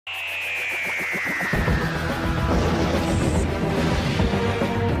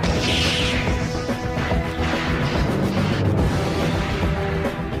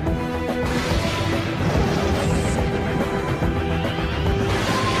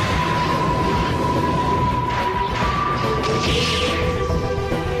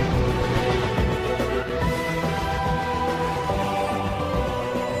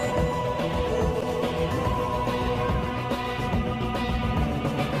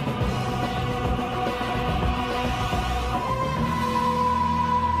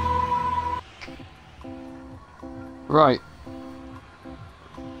Right.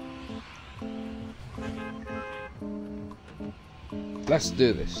 Let's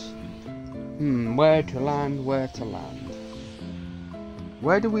do this. Where to land, where to land.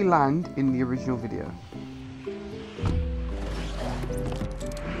 Where do we land in the original video?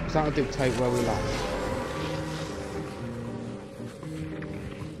 Because that'll dictate where we land.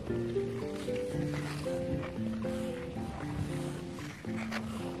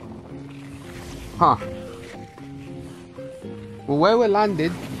 Huh. Well, where we're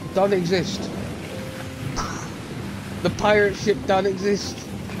landed don't exist. The pirate ship don't exist.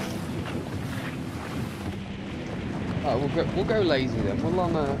 Oh, we'll go lazy then. We'll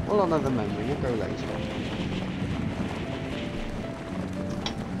honor the memory. We'll go lazy.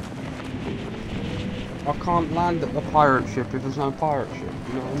 I can't land at the pirate ship if there's no pirate ship.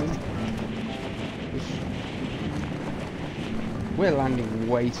 You know what I mean? We're landing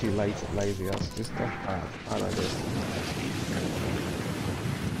way too late at lazy. That's bad. I like this.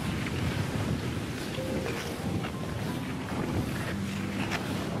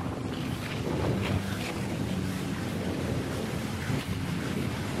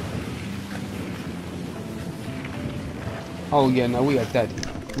 Oh yeah, no, we are dead.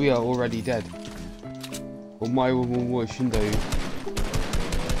 We are already dead.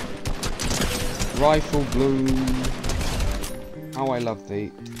 Rifle bloom. How I love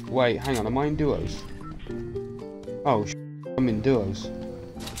the... Wait, hang on, am I in duos? Oh, I'm in duos.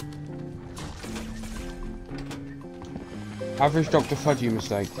 Average Dr. Fudgey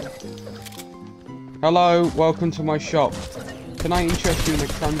mistake. Hello, welcome to my shop. Can I interest you in a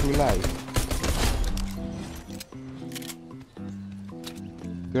creme brulee?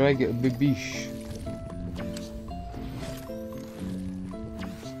 Could I get a bibiche?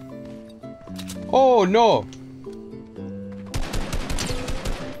 Oh no!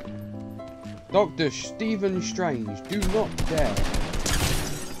 Dr. Stephen Strange, do not dare.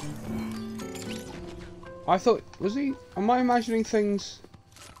 I thought, was he? Am I imagining things?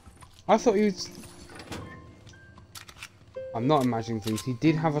 I thought he was... I'm not imagining things. He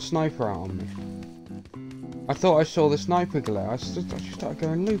did have a sniper out on me. I thought I saw the sniper glare. I just started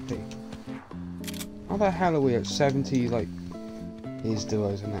going loopy. How the hell are we at 70? Like, here's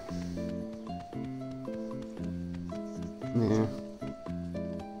duos, isn't it? Yeah.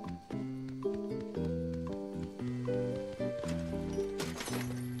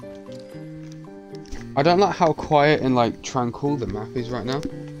 I don't like how quiet and like tranquil the map is right now.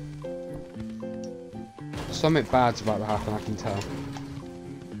 Something bad's about to happen, I can tell.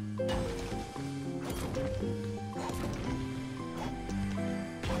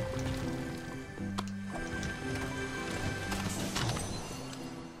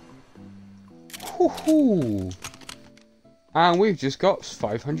 Woohoo! And we've just got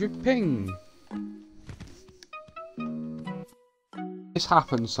 500 ping. This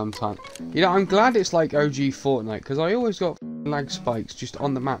happens sometimes. You know, I'm glad it's like OG Fortnite, because I always got lag spikes just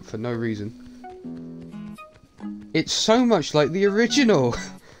on the map for no reason. It's so much like the original.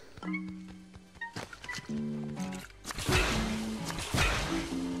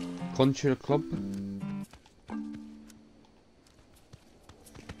 Contra Club.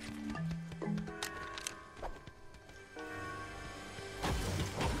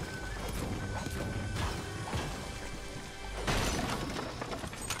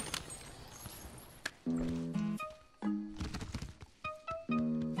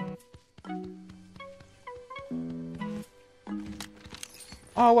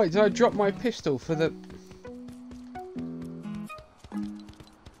 Oh wait, did I drop my pistol for the...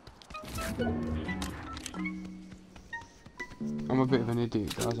 I'm a bit of an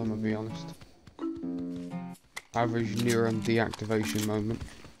idiot, guys, I'm gonna be honest. Average neuron deactivation moment.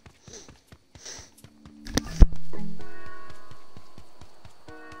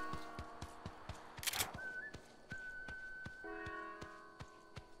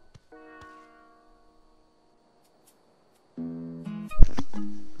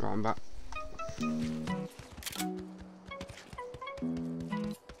 Right, I'm back.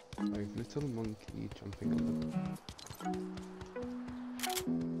 Brave little monkey jumping on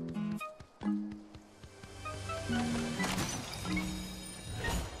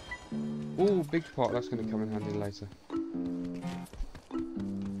Ooh, big pot. That's going to come in handy later.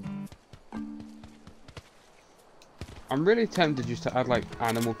 I'm really tempted just to add like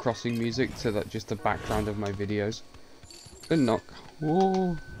Animal Crossing music to that, just the background of my videos. But not.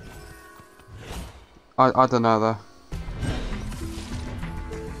 Ooh. I don't know though.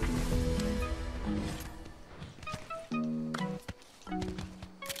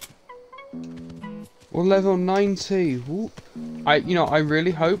 Well, level 90. Ooh. I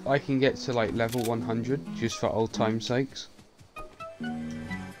really hope I can get to like level 100 just for old time's sakes.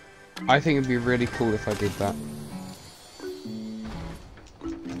 I think it'd be really cool if I did that.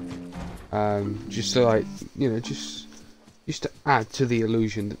 Just so like, just to add to the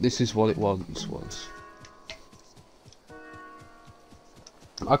illusion that this is what it once was.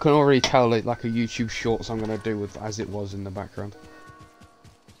 I can already tell like a YouTube shorts I'm gonna do with as it was in the background.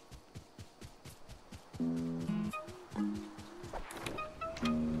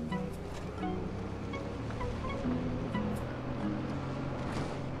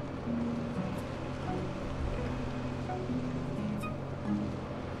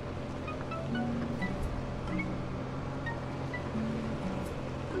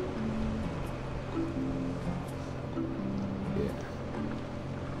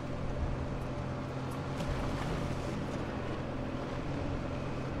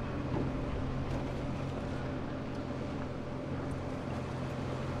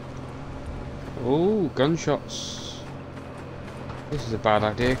 Oh, gunshots. This is a bad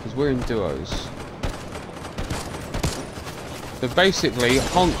idea because we're in duos. So basically,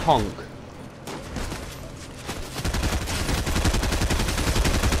 honk honk.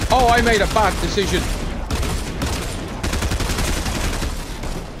 Oh, I made a bad decision.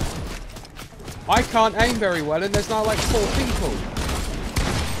 I can't aim very well and there's now like 4 people.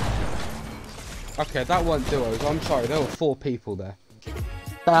 Okay, that weren't duos. I'm sorry, there were 4 people there.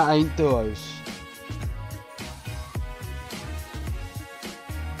 That ain't duos.